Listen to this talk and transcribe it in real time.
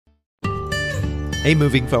Hey,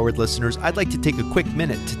 Moving Forward listeners, I'd like to take a quick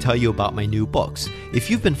minute to tell you about my new books.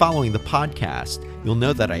 If you've been following the podcast, you'll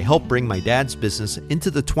know that I helped bring my dad's business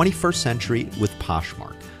into the 21st century with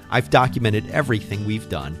Poshmark. I've documented everything we've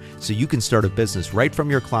done so you can start a business right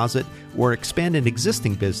from your closet or expand an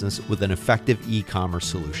existing business with an effective e-commerce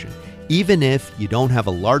solution, even if you don't have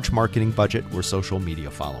a large marketing budget or social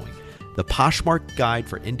media following. The Poshmark Guide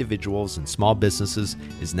for Individuals and Small Businesses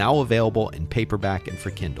is now available in paperback and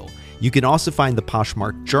for Kindle. You can also find the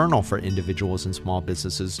Poshmark Journal for Individuals and Small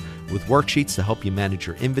Businesses with worksheets to help you manage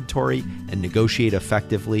your inventory and negotiate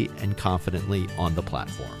effectively and confidently on the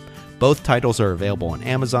platform. Both titles are available on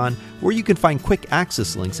Amazon, or you can find quick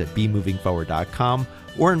access links at bemovingforward.com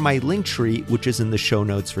or in my link tree, which is in the show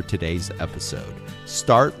notes for today's episode.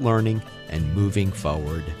 Start learning and moving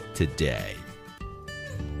forward today.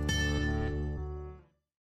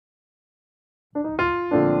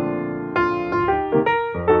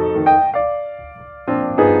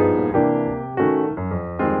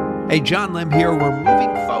 Hey, John Lim here. We're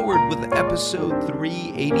moving forward with episode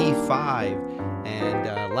 385.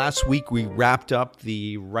 And last week we wrapped up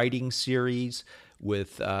the writing series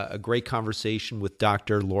with a great conversation with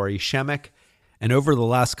Dr. Lori Shemek. And over the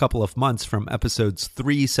last couple of months, from episodes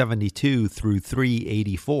 372 through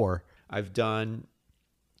 384, I've done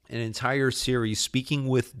an entire series speaking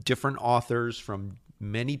with different authors from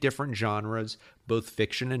many different genres, both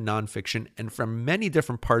fiction and nonfiction, and from many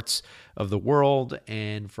different parts of the world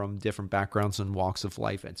and from different backgrounds and walks of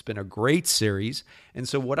life. It's been a great series. And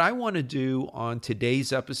so what I want to do on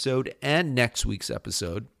today's episode and next week's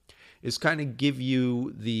episode is kind of give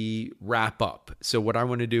you the wrap up. So what I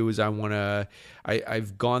want to do is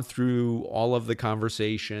I've gone through all of the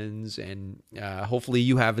conversations, and hopefully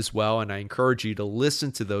you have as well. And I encourage you to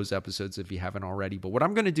listen to those episodes if you haven't already. But what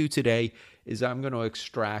I'm going to do today is I'm going to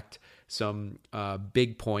extract some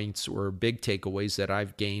big points or big takeaways that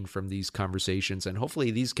I've gained from these conversations. And hopefully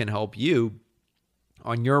these can help you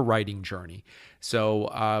on your writing journey. So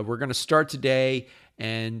we're going to start today.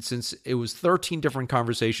 And since it was 13 different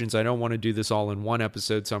conversations, I don't want to do this all in one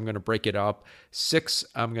episode, so I'm going to break it up.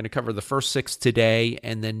 I'm going to cover the first 6 today,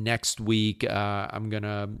 and then next week I'm going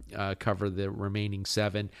to cover the remaining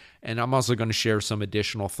 7. And I'm also going to share some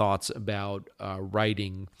additional thoughts about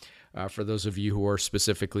writing for those of you who are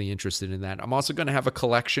specifically interested in that. I'm also going to have a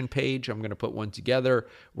collection page. I'm going to put one together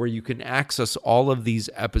where you can access all of these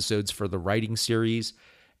episodes for the writing series.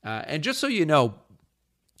 And just so you know,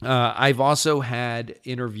 I've also had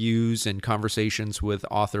interviews and conversations with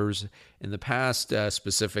authors in the past,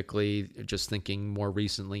 specifically just thinking more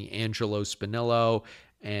recently, Angelo Spinello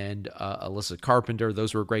and Alyssa Carpenter.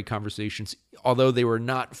 Those were great conversations. Although they were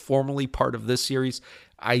not formally part of this series,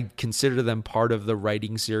 I consider them part of the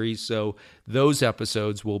writing series. So those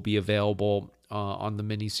episodes will be available on the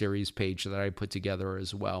mini-series page that I put together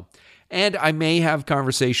as well. And I may have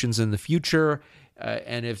conversations in the future,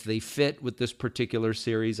 and if they fit with this particular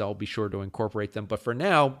series, I'll be sure to incorporate them. But for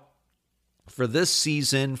now, for this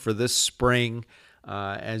season, for this spring,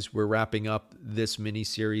 as we're wrapping up this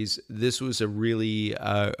mini-series, this was a really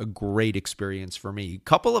a great experience for me. A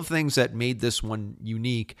couple of things that made this one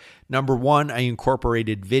unique. Number one, I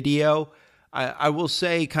incorporated video. I will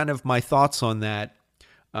say kind of my thoughts on that.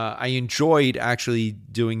 I enjoyed actually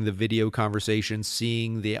doing the video conversation,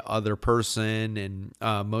 seeing the other person, and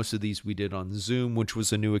most of these we did on Zoom, which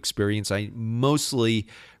was a new experience. I mostly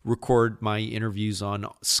record my interviews on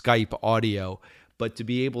Skype audio, but to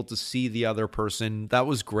be able to see the other person, that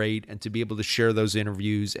was great, and to be able to share those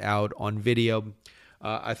interviews out on video,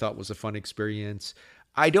 I thought was a fun experience.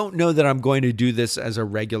 I don't know that I'm going to do this as a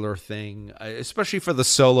regular thing, especially for the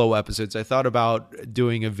solo episodes. I thought about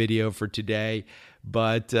doing a video for today,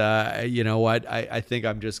 but you know what? I think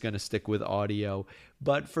I'm just going to stick with audio.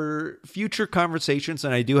 But for future conversations,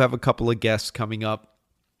 and I do have a couple of guests coming up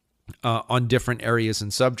on different areas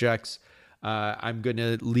and subjects, I'm going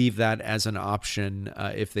to leave that as an option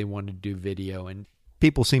if they want to do video. And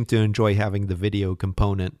people seem to enjoy having the video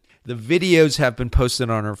component. The videos have been posted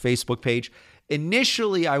on our Facebook page.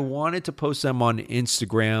 Initially, I wanted to post them on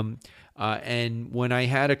Instagram, and when I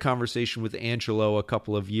had a conversation with Angelo a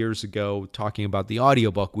couple of years ago talking about the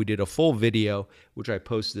audiobook, we did a full video, which I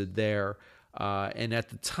posted there. And at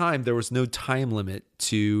the time, there was no time limit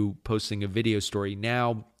to posting a video story.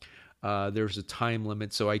 Now, there's a time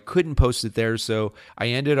limit, so I couldn't post it there. So I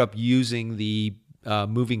ended up using the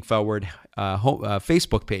Moving Forward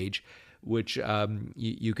Facebook page, which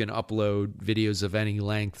you can upload videos of any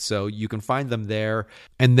length. So you can find them there.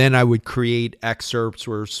 And then I would create excerpts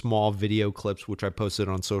or small video clips, which I posted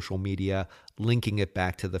on social media, linking it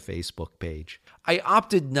back to the Facebook page. I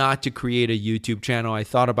opted not to create a YouTube channel. I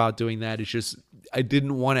thought about doing that. It's just, I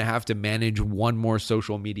didn't want to have to manage one more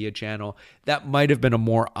social media channel. That might have been a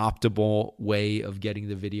more optimal way of getting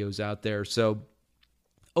the videos out there. So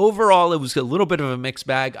overall, it was a little bit of a mixed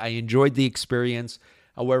bag. I enjoyed the experience.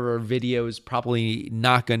 However, video is probably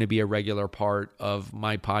not going to be a regular part of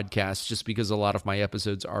my podcast just because a lot of my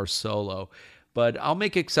episodes are solo. But I'll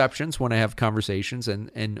make exceptions when I have conversations,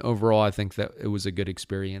 and overall, I think that it was a good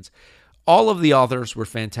experience. All of the authors were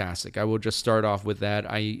fantastic. I will just start off with that.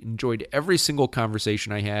 I enjoyed every single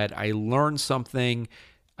conversation I had. I learned something.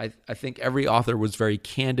 I think every author was very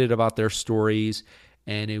candid about their stories,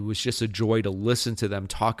 and it was just a joy to listen to them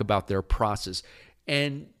talk about their process.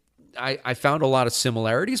 And I found a lot of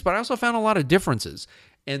similarities, but I also found a lot of differences.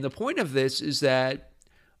 And the point of this is that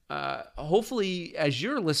hopefully, as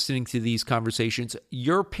you're listening to these conversations,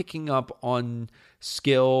 you're picking up on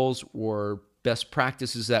skills or best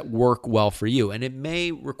practices that work well for you. And it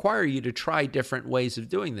may require you to try different ways of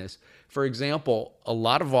doing this. For example, a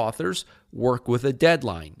lot of authors work with a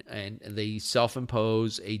deadline, and they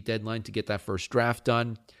self-impose a deadline to get that first draft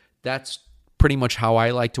done. That's pretty much how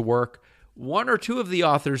I like to work. One or two of the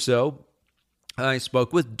authors, though, I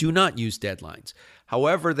spoke with do not use deadlines.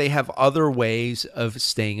 However, they have other ways of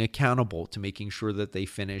staying accountable to making sure that they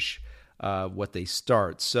finish what they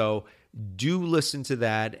start. So do listen to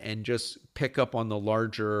that and just pick up on the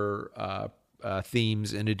larger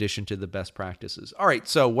themes in addition to the best practices. All right,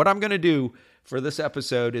 so what I'm going to do for this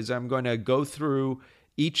episode is I'm going to go through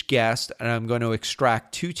each guest and I'm going to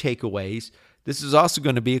extract 2 takeaways. This is also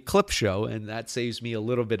going to be a clip show, and that saves me a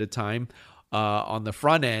little bit of time on the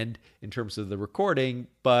front end in terms of the recording,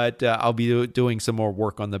 but I'll be doing some more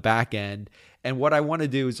work on the back end. And what I want to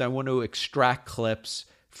do is I want to extract clips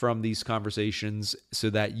from these conversations so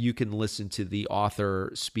that you can listen to the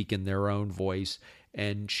author speak in their own voice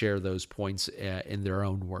and share those points in their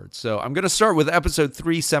own words. So I'm going to start with episode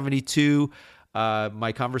 372,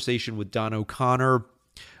 my conversation with Don O'Connor.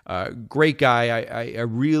 Great guy. I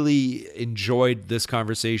really enjoyed this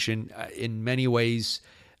conversation. In many ways,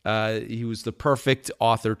 he was the perfect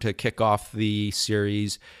author to kick off the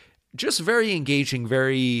series. Just very engaging,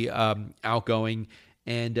 very outgoing.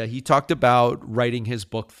 And he talked about writing his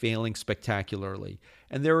book, Failing Spectacularly.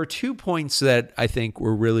 And there were 2 points that I think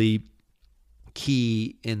were really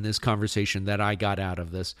key in this conversation that I got out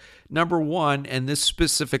of this. Number one, and this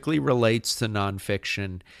specifically relates to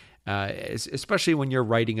nonfiction, especially when you're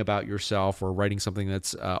writing about yourself or writing something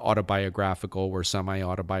that's autobiographical or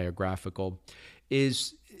semi-autobiographical,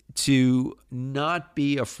 is to not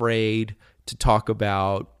be afraid to talk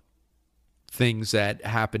about things that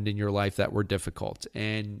happened in your life that were difficult.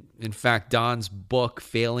 And in fact, Don's book,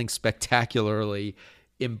 Failing Spectacularly,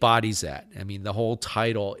 embodies that. I mean, the whole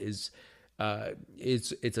title is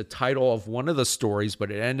it's a title of one of the stories,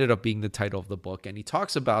 but it ended up being the title of the book. And he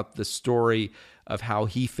talks about the story of how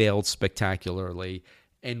he failed spectacularly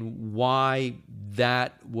and why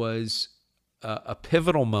that was a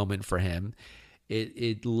pivotal moment for him.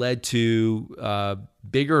 It led to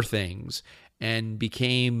bigger things and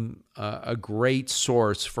became a great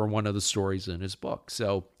source for one of the stories in his book.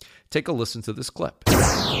 So take a listen to this clip.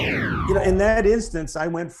 In that instance, I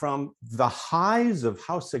went from the highs of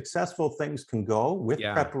how successful things can go with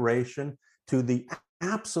preparation to the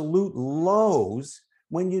absolute lows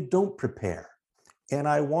when you don't prepare. And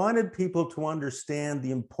I wanted people to understand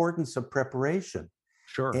the importance of preparation.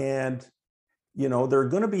 Sure. And, there are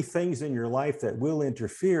going to be things in your life that will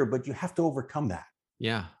interfere, but you have to overcome that.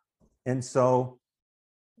 Yeah. And so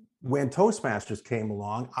when Toastmasters came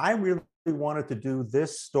along, I really wanted to do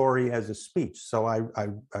this story as a speech. So I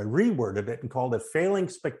reworded it and called it Failing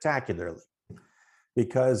Spectacularly,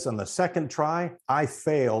 because on the second try, I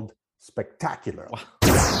failed spectacularly.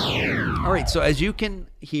 Wow. All right. So as you can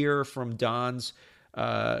hear from Don's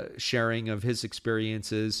sharing of his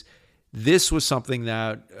experiences, this was something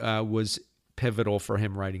that was pivotal for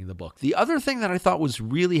him writing the book. The other thing that I thought was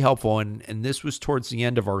really helpful, and this was towards the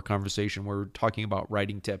end of our conversation, where we're talking about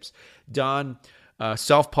writing tips. Don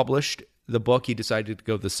self-published the book. He decided to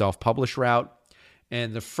go the self-published route.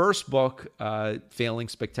 And the first book, Failing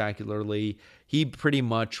Spectacularly, he pretty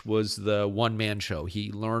much was the one-man show.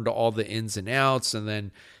 He learned all the ins and outs, and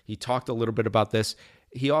then he talked a little bit about this.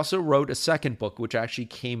 He also wrote a second book, which actually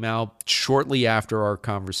came out shortly after our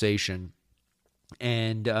conversation.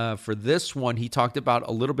 And for this one, he talked about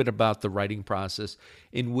a little bit about the writing process,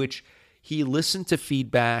 in which he listened to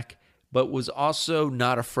feedback, but was also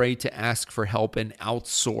not afraid to ask for help and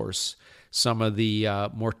outsource some of the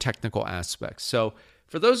more technical aspects. So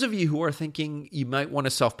for those of you who are thinking you might want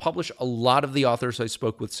to self-publish, a lot of the authors I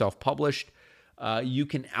spoke with self-published. you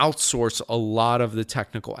can outsource a lot of the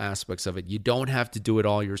technical aspects of it. You don't have to do it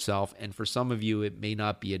all yourself. And for some of you, it may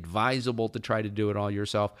not be advisable to try to do it all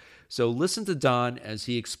yourself. So listen to Don as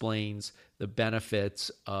he explains the benefits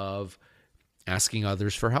of asking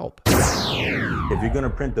others for help. If you're going to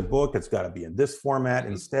print the book, it's got to be in this format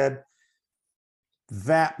instead.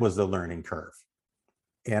 That was the learning curve.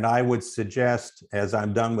 And I would suggest, as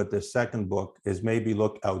I'm done with this second book, is maybe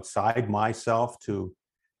look outside myself to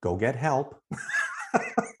go get help.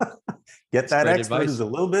 Get that expert who's a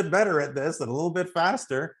little bit better at this and a little bit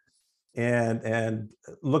faster, and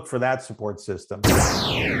look for that support system.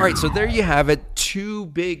 All right, so there you have it. Two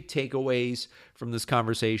big takeaways from this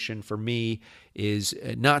conversation for me is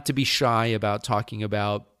not to be shy about talking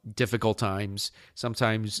about difficult times.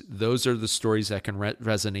 Sometimes those are the stories that can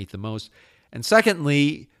resonate the most. And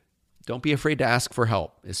secondly, don't be afraid to ask for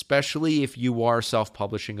help, especially if you are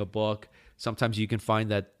self-publishing a book. Sometimes you can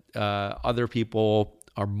find that other people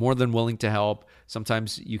are more than willing to help.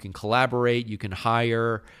 Sometimes you can collaborate, you can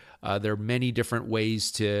hire. There are many different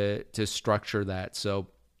ways to structure that. So,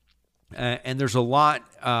 and there's a lot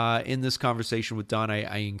in this conversation with Don.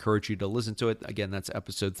 I encourage you to listen to it. Again, that's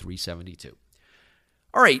episode 372.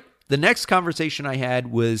 All right. The next conversation I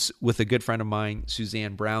had was with a good friend of mine,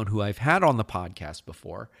 Suzanne Brown, who I've had on the podcast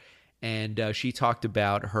before. And she talked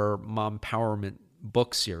about her Mompowerment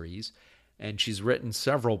book series. And she's written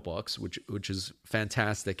several books, which is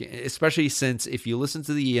fantastic, especially since if you listen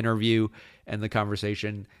to the interview and the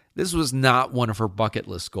conversation, this was not one of her bucket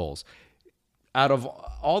list goals. Out of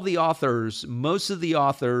all the authors, most of the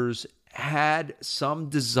authors had some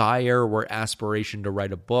desire or aspiration to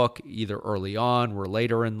write a book, either early on or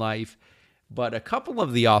later in life. But a couple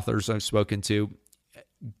of the authors I've spoken to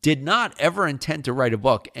did not ever intend to write a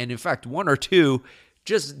book. And in fact, one or two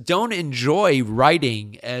just don't enjoy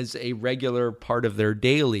writing as a regular part of their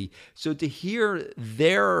daily. So to hear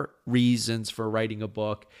their reasons for writing a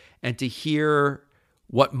book and to hear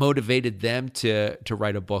what motivated them to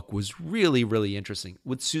write a book was really, really interesting.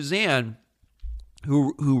 With Suzanne,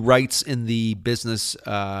 who writes in the business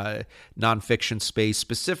nonfiction space,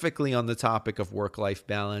 specifically on the topic of work-life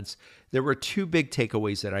balance, there were two big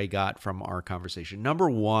takeaways that I got from our conversation. Number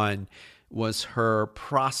one was her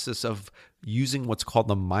process of using what's called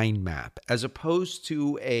the mind map, as opposed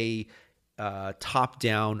to a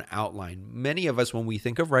top-down outline. Many of us, when we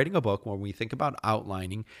think of writing a book, when we think about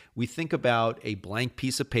outlining, we think about a blank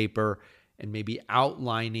piece of paper and maybe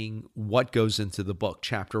outlining what goes into the book,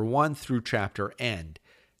 chapter 1 through chapter end.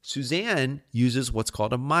 Suzanne uses what's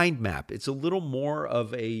called a mind map. It's a little more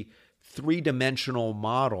of a three-dimensional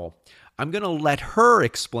model. I'm going to let her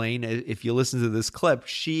explain. If you listen to this clip,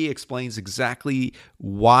 she explains exactly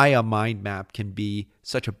why a mind map can be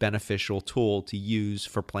such a beneficial tool to use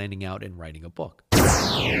for planning out and writing a book.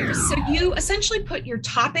 So you essentially put your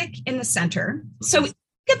topic in the center. So think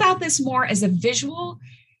about this more as a visual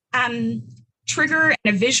trigger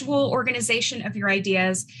and a visual organization of your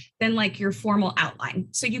ideas than like your formal outline.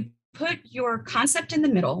 So you put your concept in the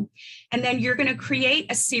middle, and then you're going to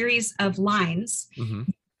create a series of lines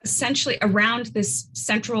essentially around this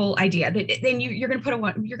central idea. Then you're going to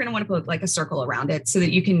want to put like a circle around it so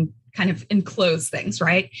that you can kind of enclose things,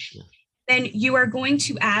 right? Yeah. Then you are going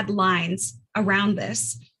to add lines around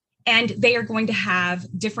this, and they are going to have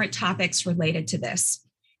different topics related to this.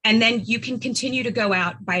 And then you can continue to go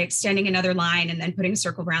out by extending another line and then putting a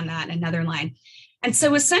circle around that and another line. And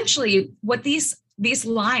so essentially what these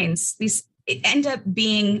lines, end up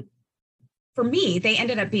being, for me, they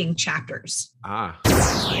ended up being chapters.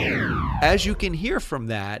 As you can hear from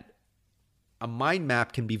that, a mind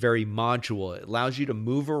map can be very modular. It allows you to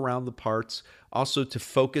move around the parts, also to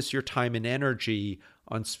focus your time and energy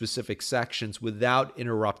on specific sections without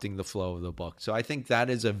interrupting the flow of the book. So I think that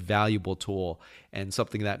is a valuable tool and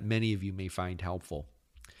something that many of you may find helpful.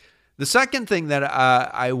 The second thing that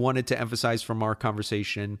I wanted to emphasize from our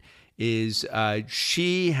conversation is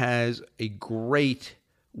she has a great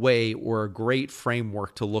way or a great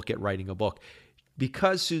framework to look at writing a book.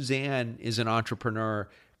 Because Suzanne is an entrepreneur,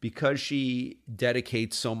 because she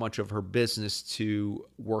dedicates so much of her business to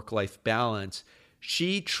work-life balance,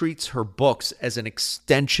 she treats her books as an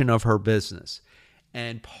extension of her business.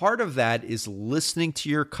 And part of that is listening to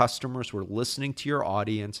your customers, or listening to your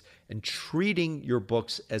audience, and treating your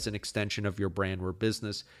books as an extension of your brand or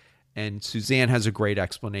business. And Suzanne has a great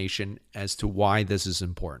explanation as to why this is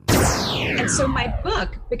important. And so my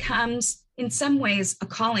book becomes, in some ways, a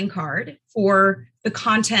calling card for the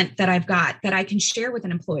content that I've got that I can share with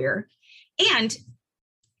an employer. And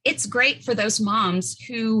it's great for those moms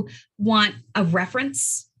who want a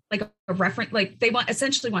reference, like they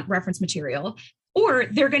essentially want reference material. or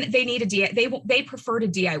they need they prefer to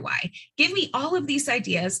DIY. Give me all of these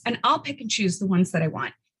ideas and I'll pick and choose the ones that I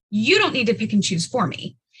want. You don't need to pick and choose for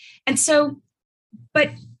me. And so, but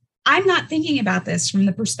I'm not thinking about this from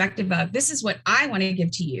the perspective of this is what I want to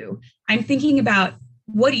give to you. I'm thinking about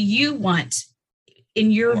what do you want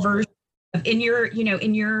in your version, in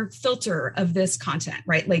your filter of this content,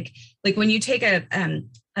 right? Like when you take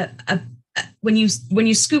when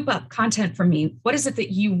you scoop up content from me, what is it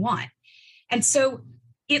that you want? And so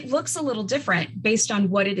it looks a little different based on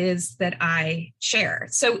what it is that I share.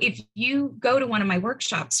 So if you go to one of my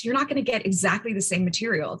workshops, you're not going to get exactly the same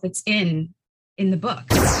material that's in the book.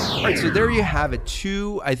 All right, so there you have it.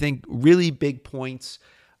 2, I think, really big points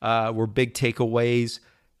were big takeaways.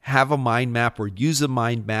 Have a mind map or use a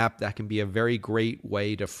mind map. That can be a very great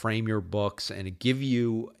way to frame your books and give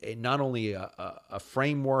you not only a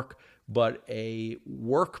framework, but a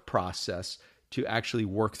work process to actually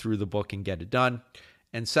work through the book and get it done.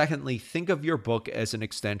 And secondly, think of your book as an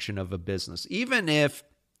extension of a business. Even if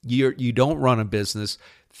you don't run a business,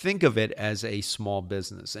 think of it as a small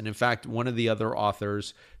business. And in fact, one of the other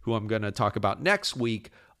authors who I'm going to talk about next week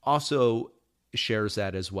also shares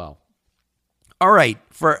that as well. All right,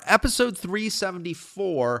 for episode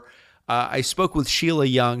 374, I spoke with Sheila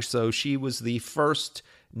Young. So she was the first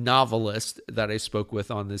novelist that I spoke with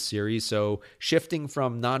on this series. So shifting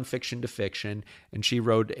from nonfiction to fiction, and she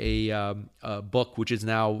wrote a book, which is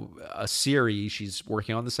now a series. She's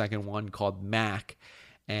working on the second one called Mac.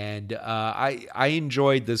 And I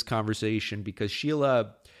enjoyed this conversation because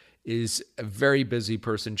Sheila is a very busy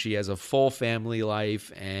person. She has a full family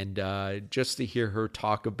life, and just to hear her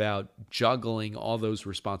talk about juggling all those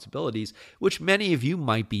responsibilities, which many of you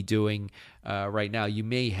might be doing right now. You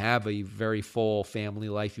may have a very full family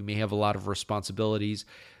life. You may have a lot of responsibilities.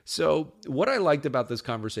 So what I liked about this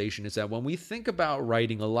conversation is that when we think about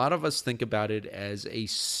writing, a lot of us think about it as a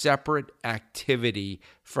separate activity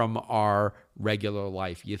from our regular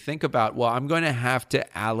life. You think about, well, I'm going to have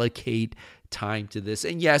to allocate time to this.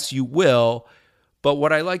 And yes, you will. But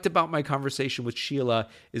what I liked about my conversation with Sheila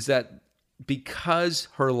is that because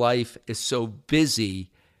her life is so busy,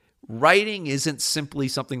 writing isn't simply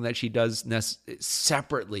something that she does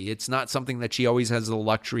separately. It's not something that she always has the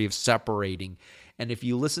luxury of separating. And if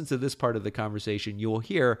you listen to this part of the conversation, you will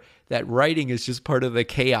hear that writing is just part of the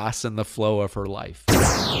chaos and the flow of her life.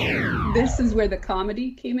 This is where the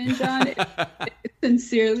comedy came in, John.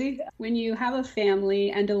 Sincerely, when you have a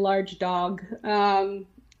family and a large dog,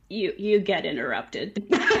 you get interrupted.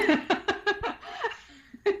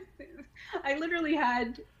 I literally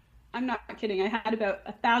had, I'm not kidding, I had about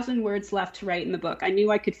 1,000 words left to write in the book. I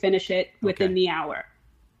knew I could finish it within the hour.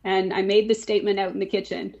 And I made the statement out in the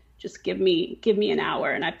kitchen, just give me an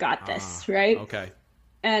hour and I've got this, right? Okay.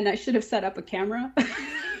 And I should have set up a camera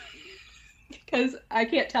because I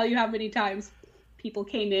can't tell you how many times people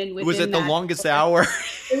came in within. Was it the longest hour?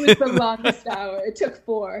 It was the longest hour. It took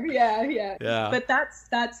 4. Yeah. But that's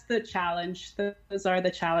the challenge. Those are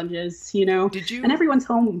the challenges, you know. And everyone's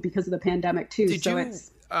home because of the pandemic too. Did you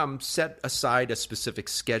set aside a specific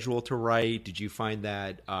schedule to write? Did you find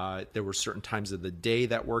that there were certain times of the day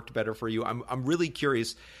that worked better for you? I'm really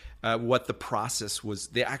curious what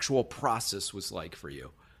the actual process was like for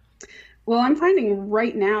you. Well, I'm finding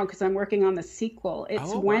right now, because I'm working on the sequel,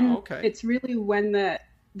 it's really when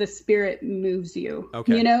the spirit moves you.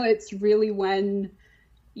 Okay. You know, it's really when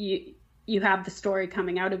you have the story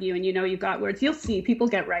coming out of you and you know you've got words. You'll see people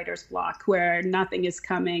get writer's block where nothing is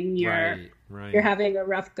coming. You're having a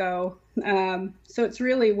rough go. So it's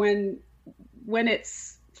really when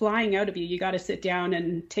it's flying out of you, you got to sit down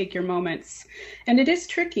and take your moments. And it is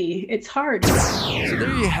tricky. It's hard. So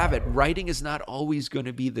there you have it. Writing is not always going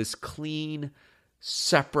to be this clean,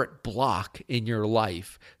 separate block in your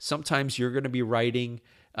life. Sometimes you're going to be writing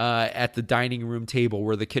at the dining room table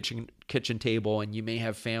or the kitchen table, and you may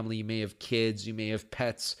have family, you may have kids, you may have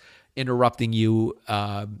pets interrupting you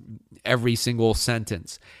every single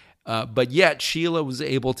sentence. But yet Sheila was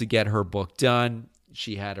able to get her book done.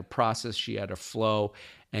 She had a process, she had a flow,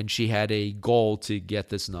 and she had a goal to get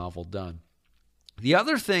this novel done. The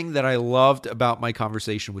other thing that I loved about my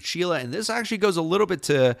conversation with Sheila, and this actually goes a little bit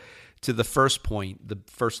to the first point, the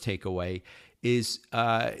first takeaway, is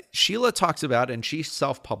Sheila talks about, and she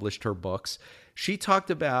self-published her books, she talked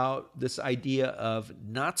about this idea of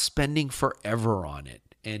not spending forever on it.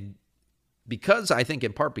 And because, I think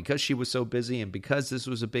in part because she was so busy and because this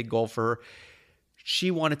was a big goal for her, she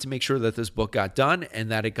wanted to make sure that this book got done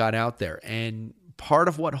and that it got out there. And part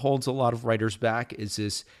of what holds a lot of writers back is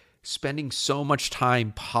this spending so much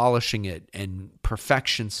time polishing it and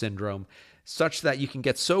perfection syndrome such that you can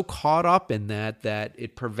get so caught up in that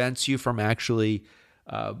it prevents you from actually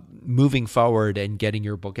moving forward and getting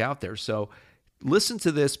your book out there. So listen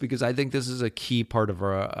to this, because I think this is a key part of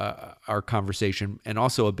our conversation, and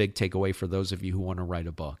also a big takeaway for those of you who want to write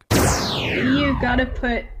a book. You got to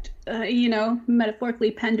put,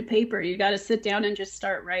 metaphorically, pen to paper. You got to sit down and just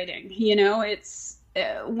start writing. It's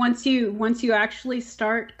once you actually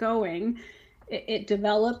start going, it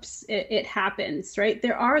develops, it happens, right?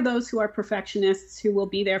 There are those who are perfectionists who will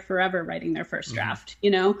be there forever writing their first draft.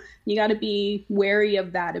 You got to be wary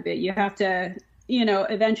of that a bit. You have to,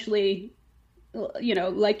 eventually,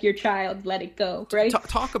 like your child, let it go, right?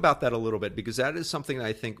 Talk about that a little bit, because that is something that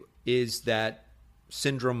I think is that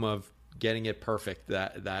syndrome of getting it perfect,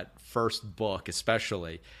 that first book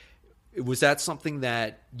especially. Was that something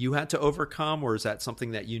that you had to overcome, or is that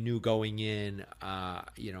something that you knew going in,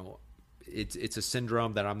 it's a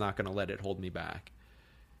syndrome that I'm not going to let it hold me back?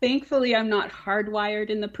 Thankfully, I'm not hardwired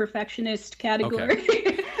in the perfectionist category.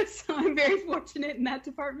 Okay. So I'm very fortunate in that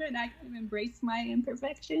department. I can embrace my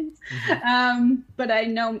imperfections. But I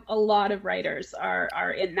know a lot of writers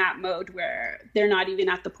are in that mode where they're not even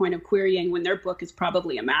at the point of querying when their book is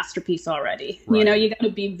probably a masterpiece already. Right. You got to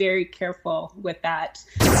be very careful with that.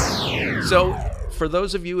 So for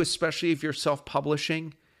those of you, especially if you're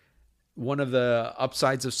self-publishing, one of the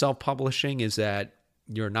upsides of self-publishing is that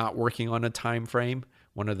you're not working on a time frame.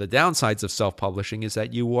 One of the downsides of self-publishing is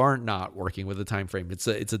that you are not working with a time frame. It's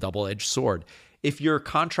a double-edged sword. If you're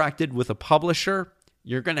contracted with a publisher,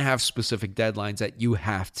 you're going to have specific deadlines that you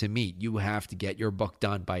have to meet. You have to get your book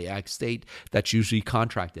done by X date. That's usually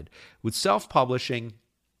contracted. With self-publishing,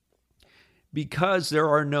 because there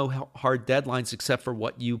are no hard deadlines except for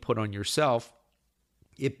what you put on yourself,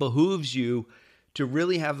 it behooves you to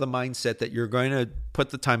really have the mindset that you're going to put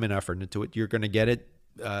the time and effort into it. You're going to get it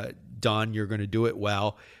done. You're going to do it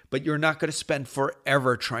well, but you're not going to spend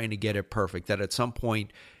forever trying to get it perfect. That at some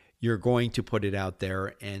point you're going to put it out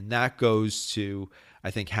there, and that goes to,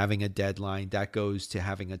 I think, having a deadline. That goes to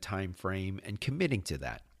having a time frame and committing to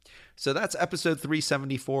that. So that's episode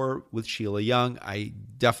 374 with Sheila Young. I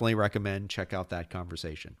definitely recommend check out that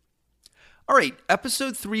conversation. All right,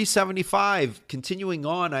 episode 375, continuing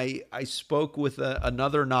on, I spoke with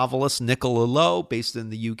another novelist, Nicola Lowe, based in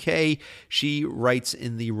the UK. She writes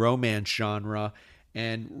in the romance genre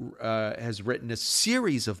and has written a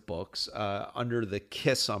series of books under the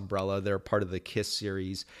KISS umbrella. They're part of the KISS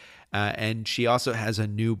series. And she also has a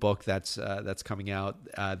new book that's coming out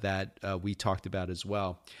that we talked about as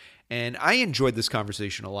well. And I enjoyed this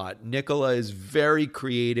conversation a lot. Nicola is very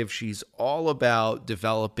creative. She's all about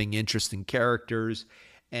developing interesting characters.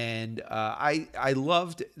 And I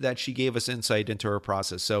loved that she gave us insight into her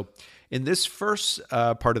process. So in this first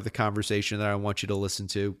part of the conversation that I want you to listen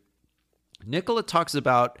to, Nicola talks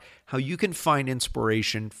about how you can find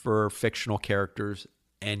inspiration for fictional characters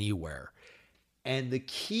anywhere. And the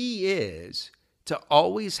key is to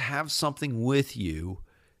always have something with you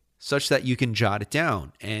such that you can jot it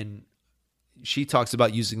down. And she talks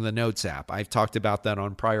about using the Notes app. I've talked about that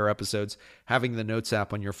on prior episodes. Having the Notes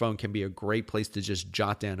app on your phone can be a great place to just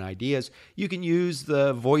jot down ideas. You can use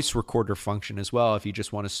the voice recorder function as well if you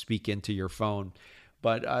just want to speak into your phone.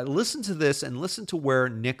 But listen to this and listen to where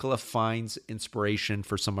Nicola finds inspiration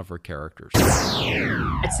for some of her characters.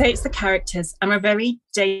 I'd say it's the characters. I'm a very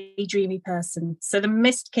daydreamy person. So the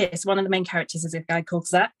Missed Kiss, one of the main characters is a guy called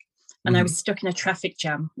Zach. And I was stuck in a traffic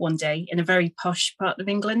jam one day in a very posh part of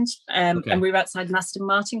England. And we were outside an Aston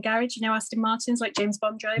Martin garage. You know Aston Martins, like James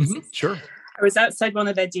Bond drives? Sure. I was outside one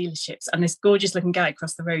of their dealerships and this gorgeous looking guy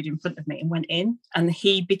crossed the road in front of me and went in, and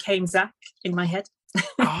he became Zach in my head.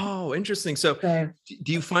 Oh, interesting. So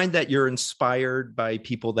do you find that you're inspired by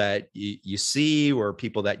people that you see or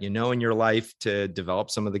people that you know in your life to develop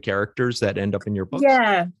some of the characters that end up in your books?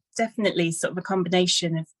 Yeah, definitely sort of a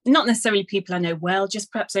combination of not necessarily people I know well,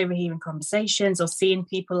 just perhaps overhearing conversations or seeing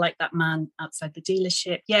people like that man outside the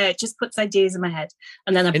dealership. Yeah, it just puts ideas in my head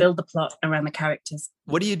and then I build the plot around the characters.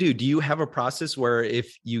 What do you do? Do you have a process where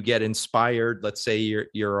if you get inspired, let's say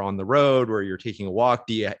you're on the road or you're taking a walk,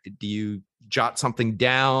 do you jot something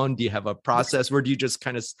down? Do you have a process where do you just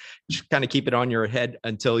kind of keep it on your head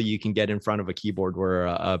until you can get in front of a keyboard where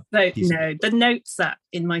No, the Notes app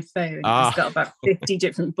in my phone has got about 50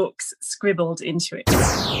 different books scribbled into it.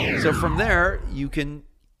 So from there, you can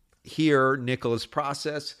hear Nicola's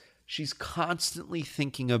process. She's constantly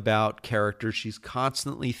thinking about characters. She's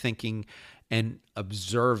constantly thinking and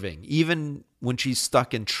observing. Even when she's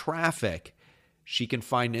stuck in traffic, she can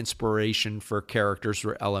find inspiration for characters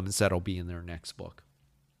or elements that'll be in their next book.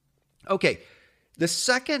 Okay, the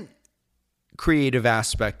second creative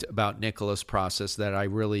aspect about Nicola's process that I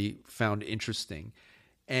really found interesting.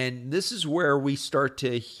 And this is where we start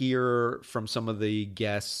to hear from some of the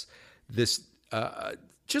guests this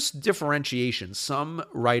just differentiation. Some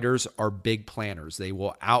writers are big planners. They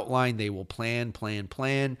will outline, they will plan.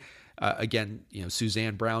 Again,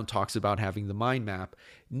 Suzanne Brown talks about having the mind map.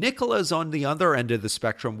 Nicola's on the other end of the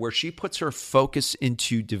spectrum, where she puts her focus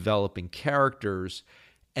into developing characters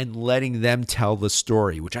and letting them tell the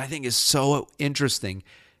story, which I think is so interesting.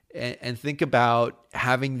 And think about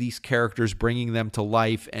having these characters, bringing them to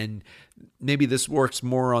life. And maybe this works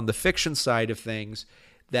more on the fiction side of things,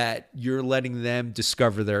 that you're letting them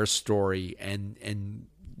discover their story and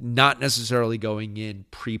not necessarily going in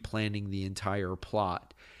pre-planning the entire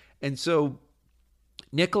plot. And so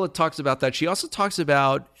Nicola talks about that. She also talks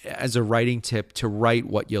about, as a writing tip, to write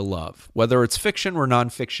what you love. Whether it's fiction or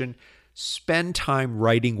nonfiction, spend time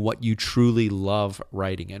writing what you truly love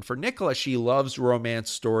writing. And for Nicola, she loves romance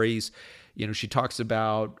stories. She talks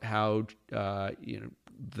about how,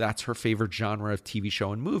 that's her favorite genre of TV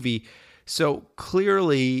show and movie. So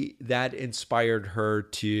clearly that inspired her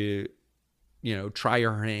to, try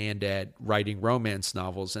her hand at writing romance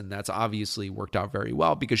novels. And that's obviously worked out very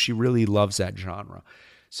well because she really loves that genre.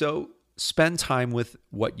 So spend time with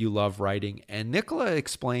what you love writing. And Nicola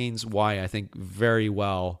explains why, I think very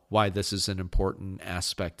well, why this is an important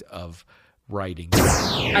aspect of writing.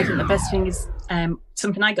 I think the best thing is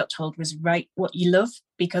something I got told was write what you love,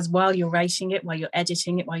 because while you're writing it, while you're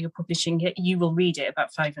editing it, while you're publishing it, you will read it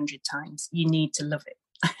about 500 times. You need to love it.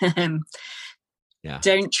 Yeah.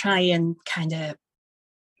 Don't try and kind of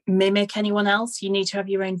mimic anyone else. You need to have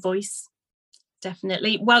your own voice.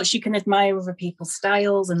 Definitely. Whilst you can admire other people's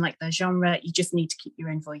styles and like their genre, you just need to keep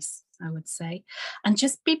your own voice, I would say. And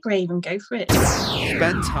just be brave and go for it.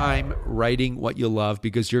 Spend time writing what you love,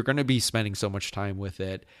 because you're going to be spending so much time with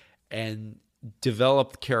it, and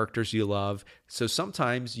develop characters you love. So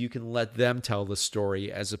sometimes you can let them tell the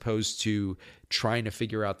story as opposed to trying to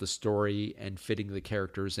figure out the story and fitting the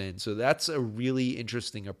characters in. So that's a really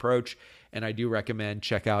interesting approach. And I do recommend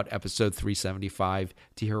check out episode 375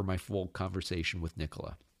 to hear my full conversation with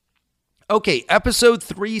Nicola. Okay, episode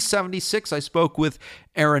 376, I spoke with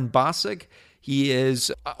Aaron Bossig. He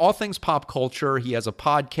is all things pop culture. He has a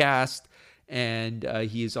podcast, and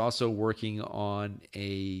he is also working on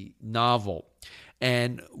a novel.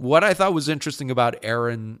 And what I thought was interesting about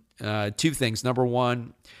Aaron, two things. Number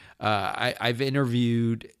one, I've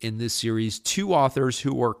interviewed in this series two authors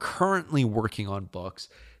who are currently working on books.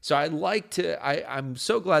 So I'm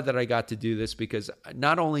so glad that I got to do this, because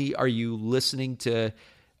not only are you listening to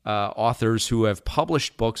authors who have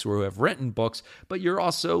published books or who have written books, but you're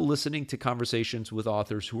also listening to conversations with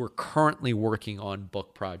authors who are currently working on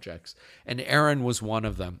book projects. And Aaron was one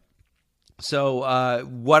of them. So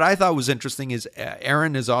what I thought was interesting is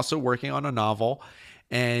Aaron is also working on a novel,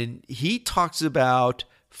 and he talks about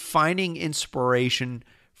finding inspiration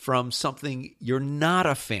from something you're not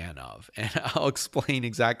a fan of. And I'll explain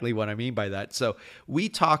exactly what I mean by that. So we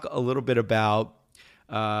talk a little bit about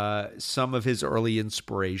some of his early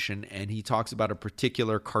inspiration, and he talks about a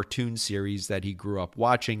particular cartoon series that he grew up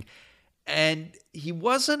watching. And he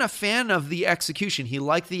wasn't a fan of the execution. He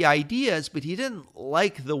liked the ideas, but he didn't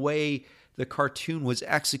like the way the cartoon was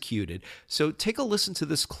executed. So take a listen to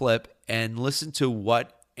this clip and listen to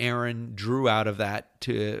what Aaron drew out of that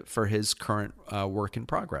for his current work in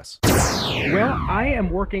progress. Well, I am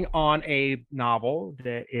working on a novel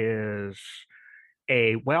that is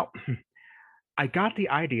I got the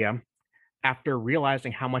idea after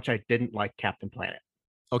realizing how much I didn't like Captain Planet.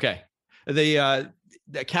 Okay. The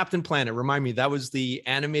Captain Planet, remind me, that was the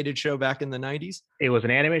animated show back in the 90s? It was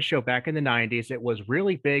an animated show back in the 90s. It was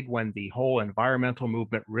really big when the whole environmental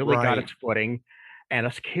movement really got its footing. And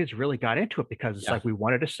us kids really got into it because it's like we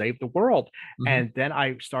wanted to save the world. Mm-hmm. And then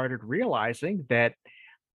I started realizing that,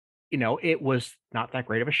 it was not that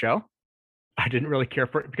great of a show. I didn't really care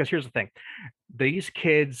for it, because here's the thing. These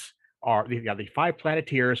kids are the 5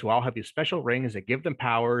 Planeteers who all have these special rings that give them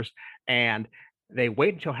powers, and they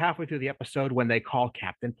wait until halfway through the episode when they call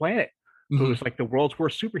Captain Planet, who's like the world's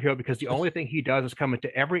worst superhero, because the only thing he does is come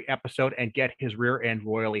into every episode and get his rear end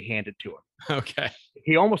royally handed to him. Okay.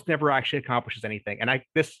 He almost never actually accomplishes anything. And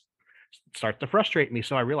this starts to frustrate me.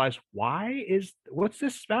 So I realized, what's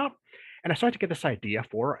this about? And I started to get this idea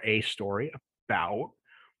for a story about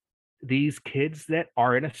these kids that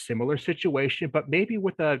are in a similar situation, but maybe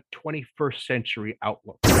with a 21st century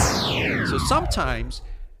outlook. So sometimes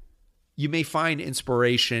you may find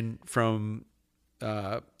inspiration from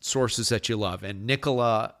sources that you love. And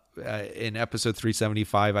Nicola in episode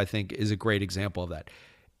 375, I think, is a great example of that.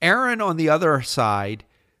 Aaron, on the other side,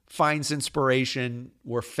 finds inspiration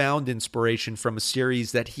or found inspiration from a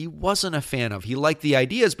series that he wasn't a fan of. He liked the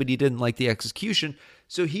ideas, but he didn't like the execution.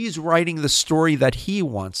 So he's writing the story that he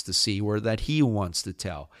wants to see or that he wants to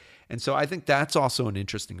tell. And so I think that's also an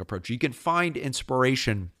interesting approach. You can find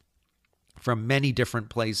inspiration from many different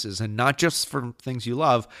places, and not just from things you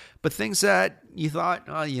love, but things that you thought,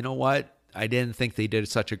 oh, you know what? I didn't think they did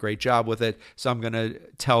such a great job with it, so I'm going to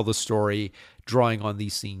tell the story drawing on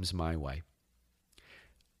these themes my way.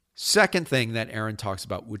 Second thing that Aaron talks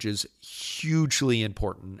about, which is hugely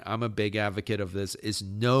important, I'm a big advocate of this, is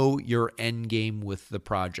know your end game with the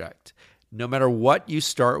project. No matter what you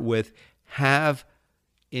start with, have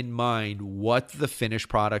in mind what the finished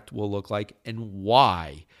product will look like and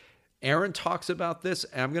why. Aaron talks about this,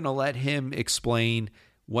 and I'm going to let him explain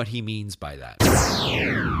what he means by that.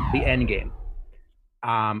 The end game.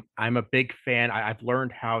 I'm a big fan. I've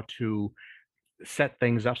learned how to set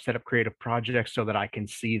things up, set up creative projects so that I can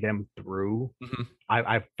see them through. Mm-hmm.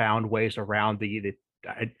 I've found ways around the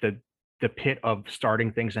pit of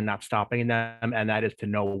starting things and not stopping them, and that is to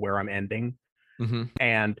know where I'm ending. Mm-hmm.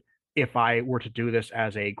 And if I were to do this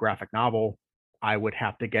as a graphic novel, I would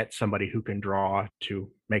have to get somebody who can draw to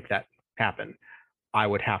make that happen. I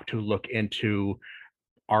would have to look into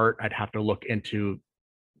art. I'd have to look into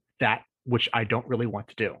that, which I don't really want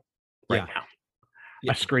to do right now.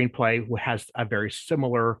 Yeah. A screenplay has a very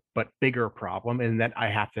similar but bigger problem in that I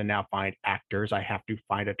have to now find actors. I have to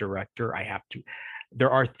find a director. There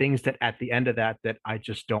are things that at the end of that I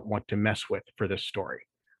just don't want to mess with for this story.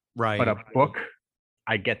 Right. But a book,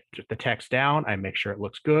 I get the text down. I make sure it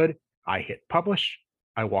looks good. I hit publish.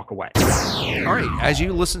 I walk away. All right. As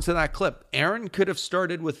you listen to that clip, Aaron could have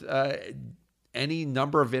started with any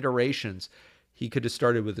number of iterations. He could have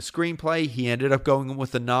started with a screenplay. He ended up going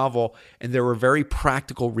with a novel, and there were very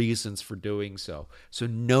practical reasons for doing so. So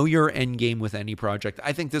know your end game with any project.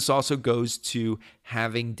 I think this also goes to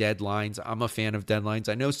having deadlines. I'm a fan of deadlines.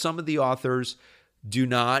 I know some of the authors do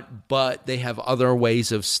not, but they have other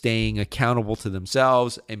ways of staying accountable to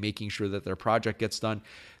themselves and making sure that their project gets done.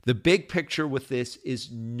 The big picture with this is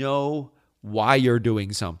know why you're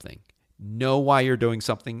doing something. Know why you're doing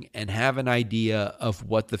something and have an idea of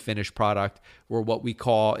what the finished product, or what we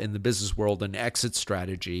call in the business world an exit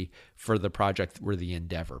strategy for the project or the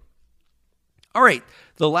endeavor. All right,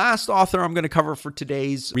 the last author I'm going to cover for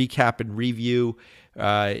today's recap and review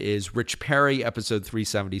is Rich Perry, episode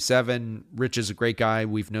 377. Rich is a great guy.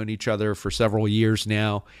 We've known each other for several years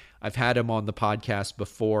now. I've had him on the podcast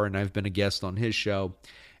before, and I've been a guest on his show.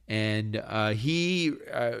 And he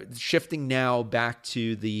shifting now back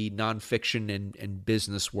to the nonfiction and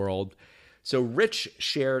business world. So Rich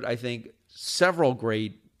shared, I think, several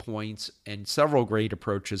great points and several great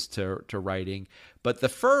approaches to writing. But the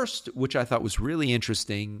first, which I thought was really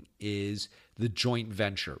interesting, is the joint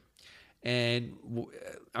venture. And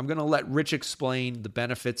I'm going to let Rich explain the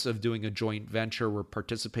benefits of doing a joint venture. We're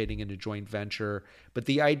participating in a joint venture. But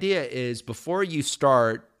the idea is before you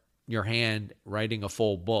start your hand writing a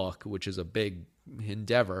full book, which is a big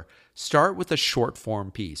endeavor, start with a short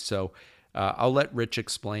form piece. So I'll let Rich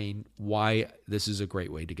explain why this is a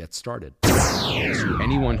great way to get started. To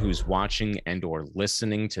anyone who's watching and or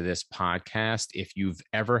listening to this podcast, if you've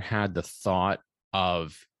ever had the thought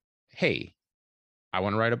of, hey, I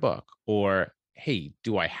want to write a book, or hey,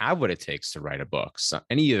 do I have what it takes to write a book? So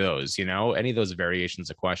any of those, any of those variations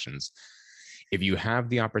of questions. If you have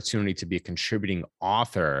the opportunity to be a contributing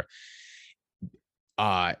author,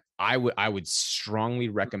 I would strongly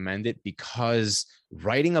recommend it, because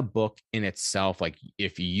writing a book in itself, like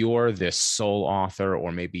if you're this sole author,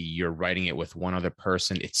 or maybe you're writing it with one other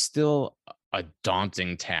person, it's still a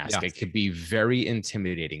daunting task. Yeah. It could be very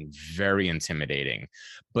intimidating.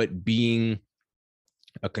 But being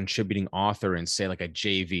a contributing author in, say, like a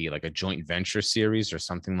JV, like a joint venture series or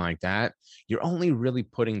something like that, you're only really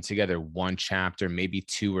putting together one chapter, maybe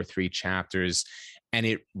 2 or 3 chapters, and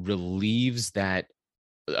it relieves that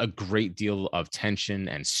a great deal of tension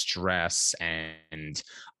and stress and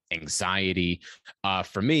anxiety.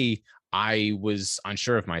 For me, I was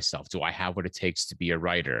unsure of myself. Do I have what it takes to be a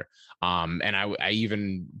writer? And I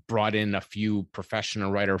even brought in a few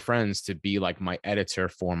professional writer friends to be like my editor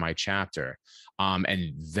for my chapter.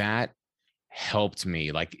 And that helped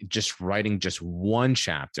me. Like just writing just one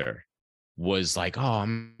chapter was like, oh,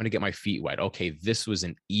 I'm going to get my feet wet. Okay, this was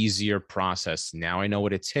an easier process. Now I know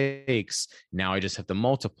what it takes. Now I just have to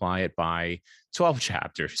multiply it by 12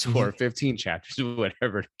 chapters or 15 chapters,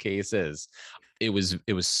 whatever the case is. It was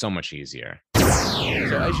so much easier. So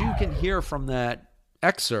as you can hear from that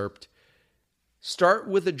excerpt, Start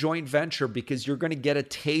with a joint venture because you're going to get a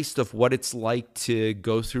taste of what it's like to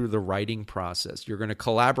go through the writing process. You're going to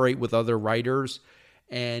collaborate with other writers,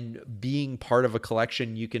 and being part of a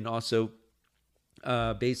collection, you can also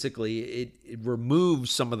basically it removes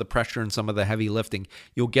some of the pressure and some of the heavy lifting.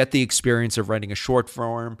 You'll get the experience of writing a short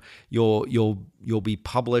form. You'll be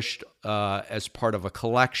published as part of a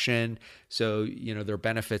collection, so there are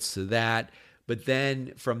benefits to that. But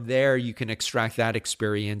then from there, you can extract that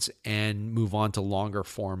experience and move on to longer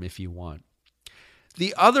form if you want.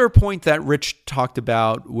 The other point that Rich talked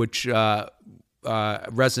about, which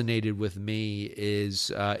resonated with me,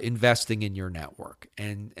 is investing in your network.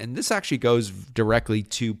 And this actually goes directly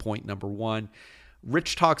to point number one.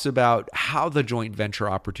 Rich talks about how the joint venture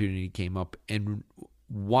opportunity came up and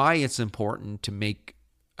why it's important to make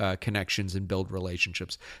connections and build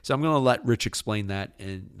relationships. So I'm going to let Rich explain that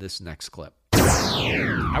in this next clip.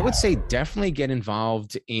 I would say definitely get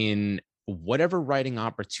involved in whatever writing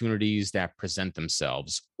opportunities that present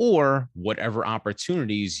themselves, or whatever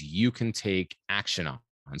opportunities you can take action on.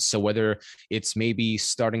 So whether it's maybe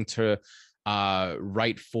starting to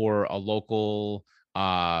write for a local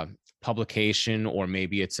publication, or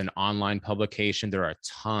maybe it's an online publication, there are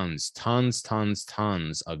tons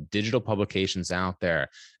of digital publications out there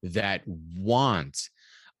that want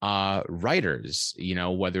writers,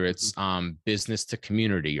 whether it's Business to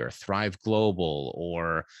Community or Thrive Global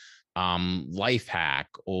or Lifehack,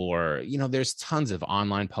 or there's tons of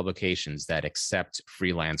online publications that accept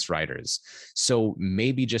freelance writers. So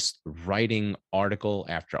maybe just writing article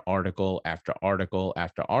after article after article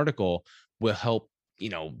after article will help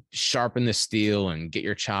sharpen the steel and get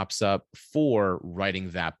your chops up for writing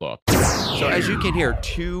that book. So as you can hear,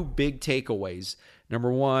 two big takeaways.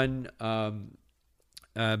 Number one,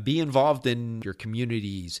 be involved in your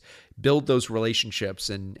communities, build those relationships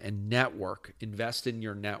and network, invest in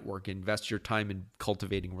your network, invest your time in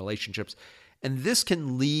cultivating relationships. And this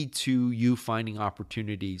can lead to you finding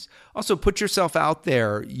opportunities. Also, put yourself out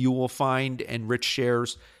there. You will find, and Rich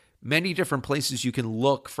shares, many different places you can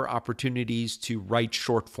look for opportunities to write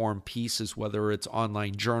short form pieces, whether it's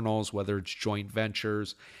online journals, whether it's joint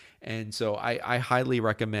ventures. And so I highly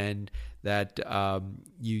recommend that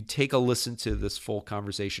you take a listen to this full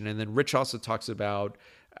conversation. And then Rich also talks about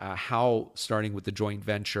how starting with the joint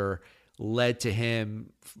venture led to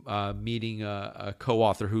him meeting a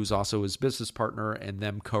co-author who's also his business partner, and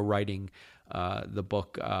them co-writing the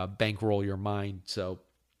book Bankroll Your Mind. So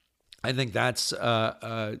I think that's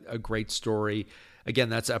a great story. Again,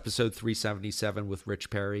 that's episode 377 with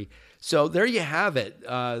Rich Perry. So there you have it.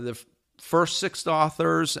 The first 6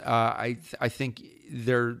 authors, I think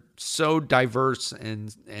they're so diverse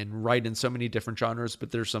and write in so many different genres,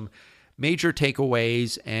 but there's some major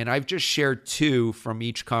takeaways, and I've just shared 2 from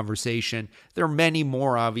each conversation. There are many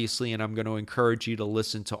more, obviously, and I'm going to encourage you to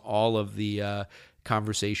listen to all of the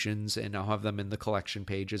conversations, and I'll have them in the collection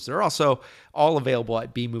pages. They're also all available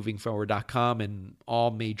at bemovingforward.com and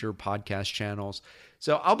all major podcast channels.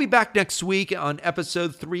 So I'll be back next week on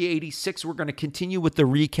episode 386. We're going to continue with the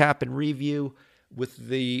recap and review with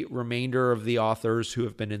the remainder of the authors who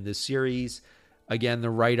have been in this series. Again, the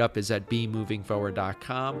write-up is at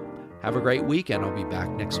bemovingforward.com. Have a great week, and I'll be back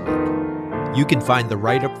next week. You can find the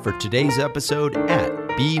write-up for today's episode at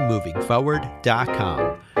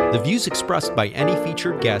bemovingforward.com. The views expressed by any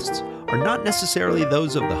featured guests are not necessarily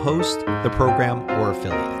those of the host, the program, or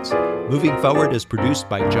affiliates. Moving Forward is produced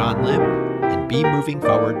by John Lim and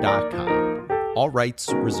bemovingforward.com. All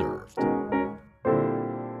rights reserved.